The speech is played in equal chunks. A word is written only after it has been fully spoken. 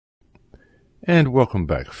And welcome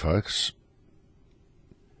back, folks.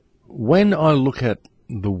 When I look at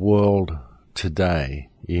the world today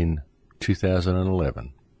in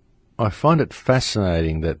 2011, I find it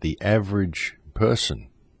fascinating that the average person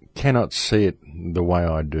cannot see it the way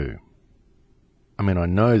I do. I mean, I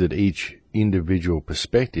know that each individual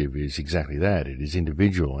perspective is exactly that. It is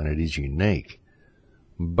individual and it is unique.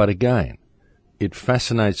 But again, it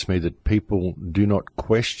fascinates me that people do not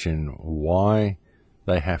question why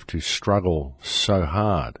they have to struggle so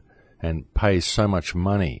hard and pay so much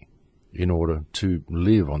money in order to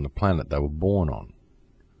live on the planet they were born on,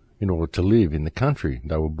 in order to live in the country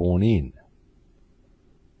they were born in.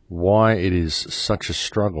 Why it is such a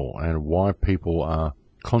struggle and why people are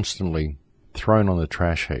constantly thrown on the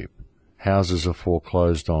trash heap. Houses are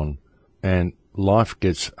foreclosed on and life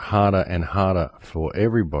gets harder and harder for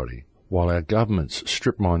everybody, while our governments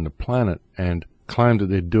strip mine the planet and claim that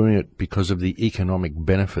they're doing it because of the economic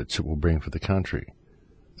benefits it will bring for the country.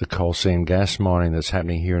 The coal seam gas mining that's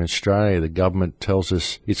happening here in Australia, the government tells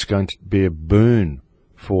us it's going to be a boon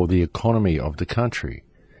for the economy of the country,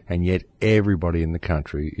 and yet everybody in the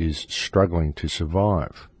country is struggling to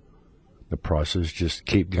survive. The prices just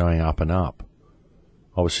keep going up and up.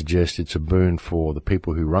 I would suggest it's a boon for the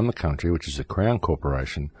people who run the country, which is the Crown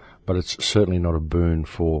Corporation, but it's certainly not a boon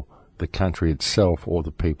for the country itself or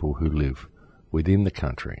the people who live within the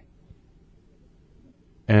country.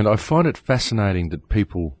 And I find it fascinating that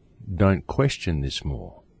people don't question this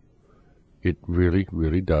more. It really,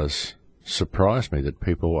 really does surprise me that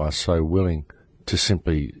people are so willing to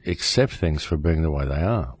simply accept things for being the way they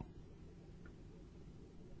are.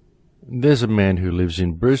 There's a man who lives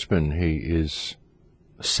in Brisbane. He is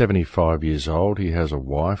 75 years old. He has a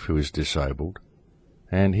wife who is disabled,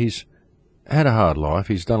 and he's had a hard life.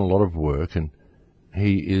 He's done a lot of work, and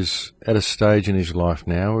he is at a stage in his life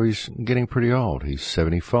now where he's getting pretty old. He's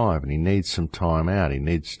 75 and he needs some time out. He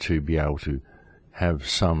needs to be able to have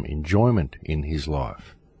some enjoyment in his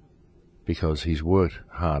life because he's worked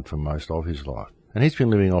hard for most of his life. And he's been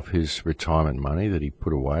living off his retirement money that he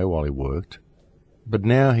put away while he worked. But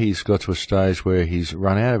now he's got to a stage where he's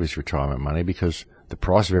run out of his retirement money because the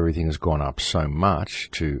price of everything has gone up so much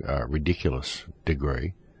to a ridiculous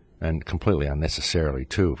degree. And completely unnecessarily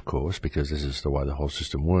too, of course, because this is the way the whole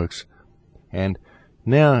system works. And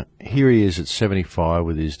now here he is at 75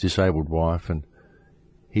 with his disabled wife, and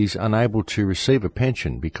he's unable to receive a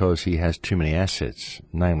pension because he has too many assets,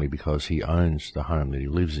 namely because he owns the home that he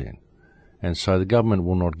lives in. And so the government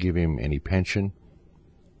will not give him any pension.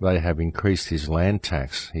 They have increased his land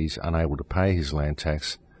tax. He's unable to pay his land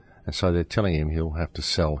tax, and so they're telling him he'll have to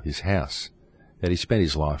sell his house that he spent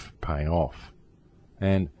his life paying off.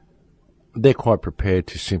 And they're quite prepared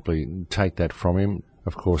to simply take that from him.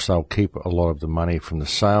 Of course, they'll keep a lot of the money from the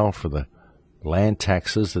sale for the land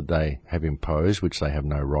taxes that they have imposed, which they have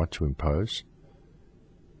no right to impose.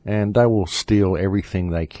 And they will steal everything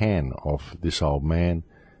they can off this old man,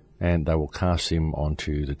 and they will cast him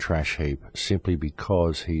onto the trash heap simply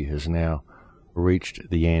because he has now reached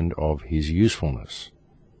the end of his usefulness.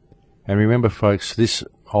 And remember, folks, this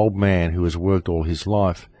old man who has worked all his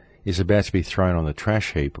life is about to be thrown on the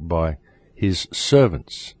trash heap by his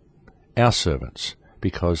servants, our servants,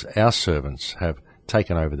 because our servants have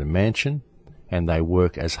taken over the mansion and they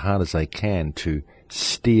work as hard as they can to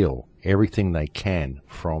steal everything they can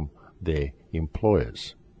from their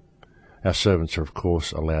employers. Our servants are, of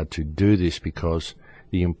course, allowed to do this because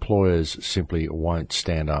the employers simply won't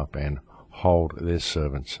stand up and hold their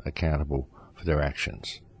servants accountable for their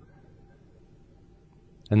actions.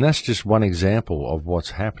 And that's just one example of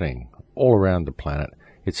what's happening all around the planet.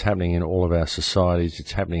 It's happening in all of our societies.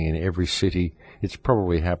 It's happening in every city. It's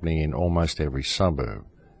probably happening in almost every suburb.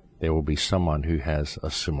 There will be someone who has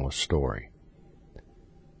a similar story.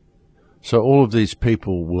 So all of these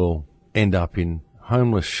people will end up in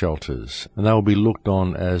homeless shelters, and they will be looked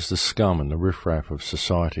on as the scum and the riffraff of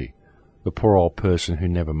society, the poor old person who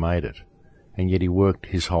never made it. And yet he worked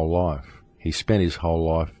his whole life. He spent his whole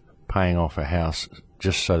life paying off a house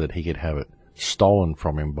just so that he could have it stolen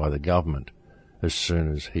from him by the government as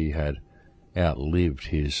soon as he had outlived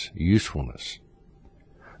his usefulness.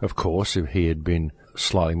 Of course, if he had been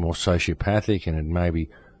slightly more sociopathic and had maybe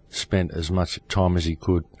spent as much time as he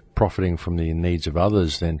could profiting from the needs of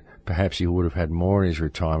others, then perhaps he would have had more in his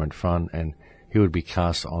retirement fund and he would be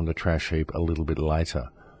cast on the trash heap a little bit later.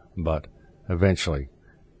 But eventually,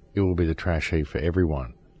 it will be the trash heap for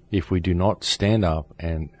everyone if we do not stand up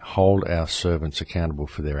and hold our servants accountable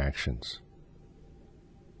for their actions.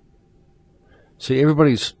 See,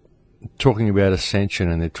 everybody's talking about ascension,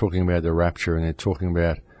 and they're talking about the rapture, and they're talking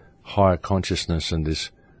about higher consciousness and this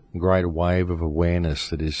great wave of awareness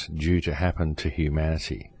that is due to happen to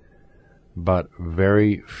humanity. But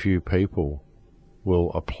very few people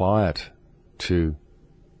will apply it to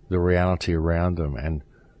the reality around them, and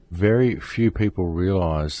very few people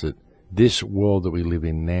realize that this world that we live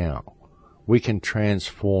in now, we can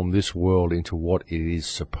transform this world into what it is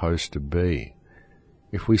supposed to be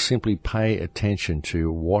if we simply pay attention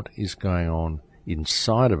to what is going on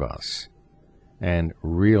inside of us and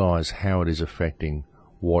realize how it is affecting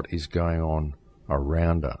what is going on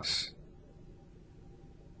around us.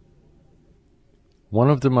 One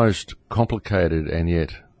of the most complicated and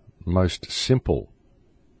yet most simple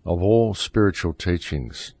of all spiritual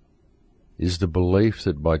teachings is the belief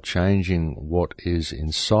that by changing what is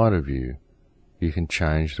inside of you, you can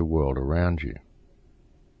change the world around you.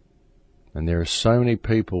 And there are so many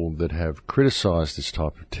people that have criticized this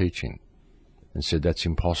type of teaching and said that's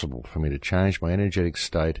impossible for me to change my energetic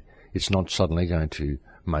state. It's not suddenly going to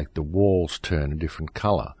make the walls turn a different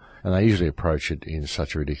color. And they usually approach it in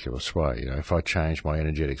such a ridiculous way. If I change my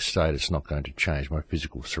energetic state, it's not going to change my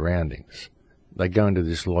physical surroundings. They go into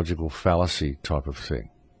this logical fallacy type of thing.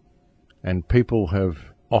 And people have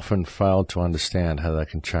often failed to understand how they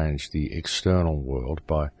can change the external world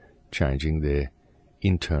by changing their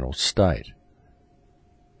internal state.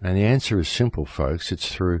 And the answer is simple, folks. It's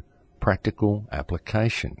through practical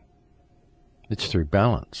application. It's through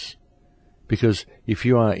balance. Because if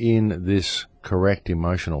you are in this correct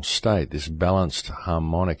emotional state, this balanced,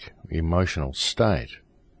 harmonic emotional state,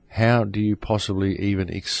 how do you possibly even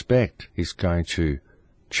expect it's going to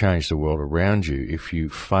change the world around you if you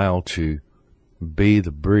fail to be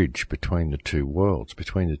the bridge between the two worlds,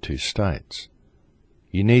 between the two states?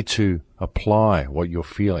 You need to apply what you're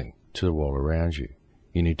feeling to the world around you.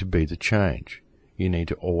 You need to be the change. You need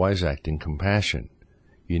to always act in compassion.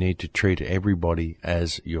 You need to treat everybody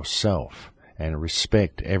as yourself and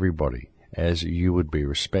respect everybody as you would be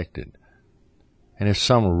respected. And if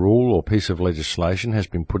some rule or piece of legislation has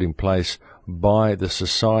been put in place by the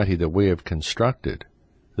society that we have constructed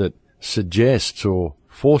that suggests or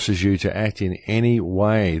forces you to act in any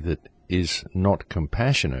way that is not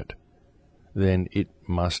compassionate, then it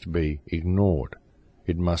must be ignored.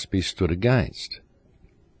 It must be stood against.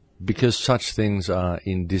 Because such things are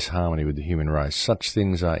in disharmony with the human race. Such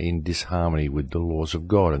things are in disharmony with the laws of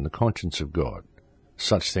God and the conscience of God.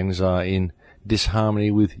 Such things are in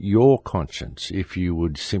disharmony with your conscience if you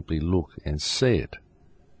would simply look and see it.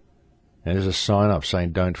 And there's a sign up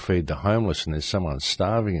saying don't feed the homeless and there's someone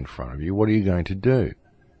starving in front of you. What are you going to do?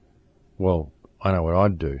 Well, I know what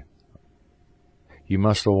I'd do. You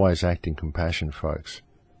must always act in compassion, folks,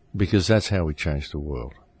 because that's how we change the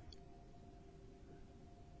world.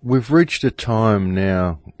 We've reached a time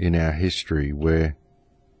now in our history where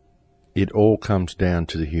it all comes down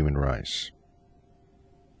to the human race.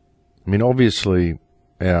 I mean, obviously,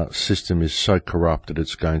 our system is so corrupt that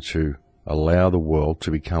it's going to allow the world to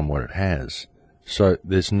become what it has. So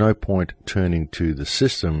there's no point turning to the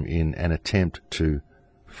system in an attempt to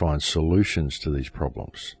find solutions to these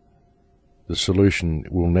problems. The solution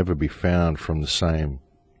will never be found from the same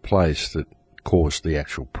place that caused the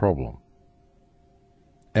actual problem.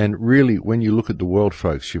 And really, when you look at the world,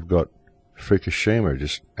 folks, you've got Fukushima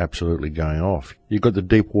just absolutely going off. You've got the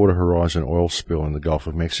Deepwater Horizon oil spill in the Gulf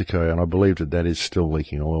of Mexico, and I believe that that is still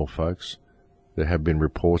leaking oil, folks. There have been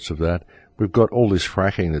reports of that. We've got all this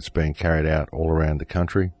fracking that's being carried out all around the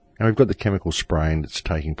country. And we've got the chemical spraying that's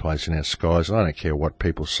taking place in our skies. I don't care what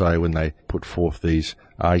people say when they put forth these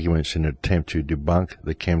arguments in an attempt to debunk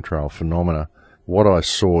the chemtrail phenomena. What I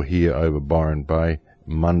saw here over Byron Bay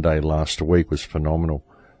Monday last week was phenomenal.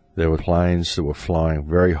 There were planes that were flying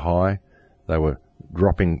very high. They were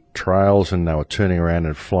dropping trails and they were turning around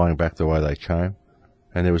and flying back the way they came.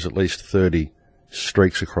 And there was at least 30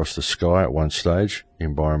 streaks across the sky at one stage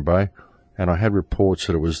in Byron Bay. And I had reports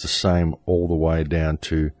that it was the same all the way down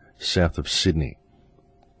to south of Sydney.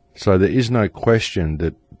 So there is no question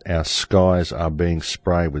that our skies are being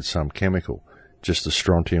sprayed with some chemical. Just the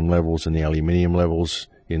strontium levels and the aluminium levels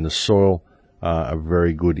in the soil are a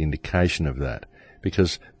very good indication of that,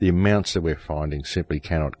 because the amounts that we're finding simply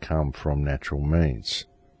cannot come from natural means.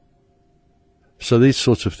 So these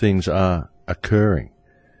sorts of things are occurring.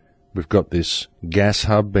 We've got this gas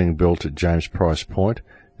hub being built at James Price Point.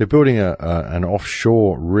 They're building an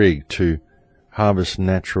offshore rig to harvest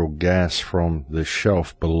natural gas from the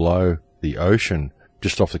shelf below the ocean,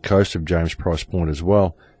 just off the coast of James Price Point as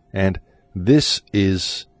well. And this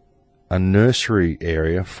is a nursery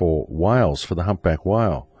area for whales, for the humpback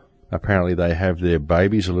whale. Apparently they have their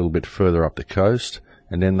babies a little bit further up the coast,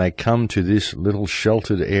 and then they come to this little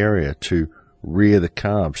sheltered area to rear the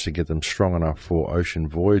calves to get them strong enough for ocean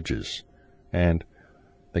voyages. And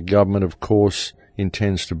the government, of course,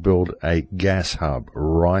 intends to build a gas hub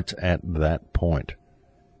right at that point.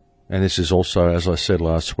 And this is also, as I said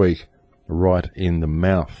last week, right in the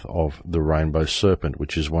mouth of the Rainbow Serpent,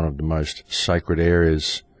 which is one of the most sacred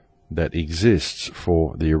areas that exists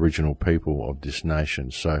for the original people of this nation.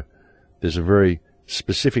 So there's a very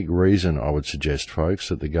specific reason, I would suggest, folks,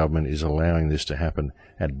 that the government is allowing this to happen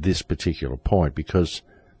at this particular point, because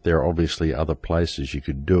there are obviously other places you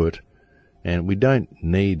could do it, and we don't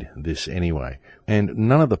need this anyway. And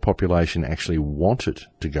none of the population actually want it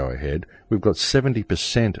to go ahead. We've got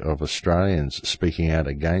 70% of Australians speaking out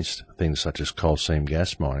against things such as coal seam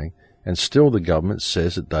gas mining, and still the government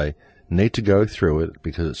says that they need to go through it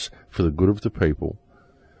because it's for the good of the people.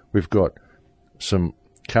 We've got some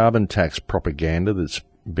carbon tax propaganda that's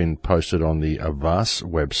been posted on the Avas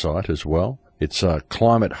website as well. It's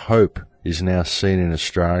climate hope is now seen in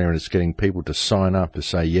Australia, and it's getting people to sign up to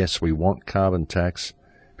say, yes, we want carbon tax,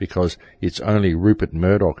 because it's only Rupert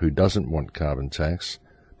Murdoch who doesn't want carbon tax,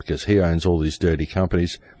 because he owns all these dirty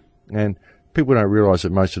companies. And people don't realise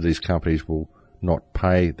that most of these companies will not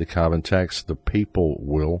pay the carbon tax. The people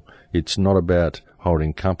will. It's not about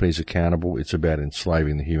holding companies accountable. It's about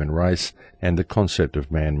enslaving the human race. And the concept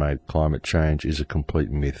of man-made climate change is a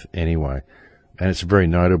complete myth anyway. And it's very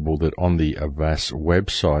notable that on the Avas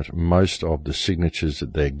website, most of the signatures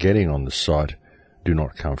that they're getting on the site do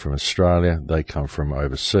not come from Australia. They come from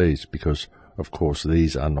overseas because, of course,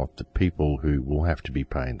 these are not the people who will have to be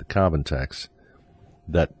paying the carbon tax.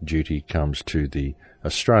 That duty comes to the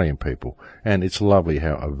Australian people. And it's lovely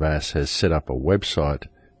how Avas has set up a website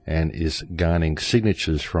and is garnering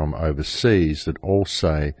signatures from overseas that all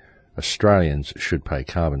say Australians should pay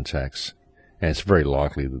carbon tax. And it's very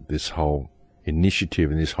likely that this whole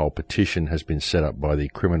initiative and this whole petition has been set up by the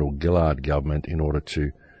criminal Gillard government in order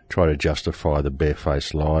to try to justify the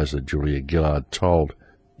barefaced lies that Julia Gillard told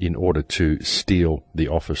in order to steal the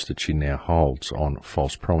office that she now holds on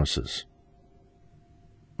false promises.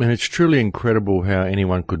 And it's truly incredible how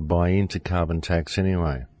anyone could buy into carbon tax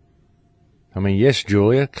anyway. I mean, yes,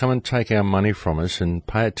 Julia, come and take our money from us and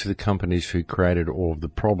pay it to the companies who created all of the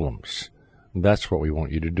problems. That's what we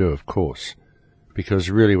want you to do, of course. Because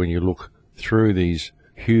really, when you look through these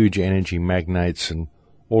huge energy magnates and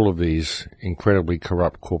all of these incredibly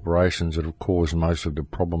corrupt corporations that have caused most of the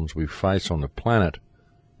problems we face on the planet,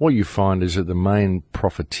 what you find is that the main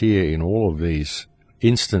profiteer in all of these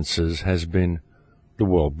instances has been the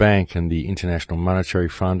World Bank and the International Monetary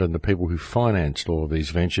Fund and the people who financed all of these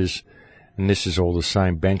ventures. And this is all the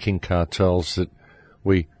same banking cartels that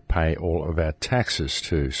we pay all of our taxes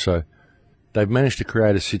to. So they've managed to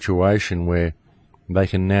create a situation where they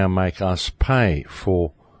can now make us pay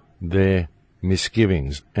for their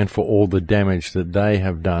misgivings and for all the damage that they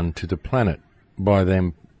have done to the planet by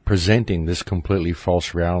them presenting this completely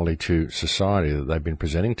false reality to society that they've been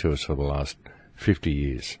presenting to us for the last 50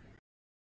 years.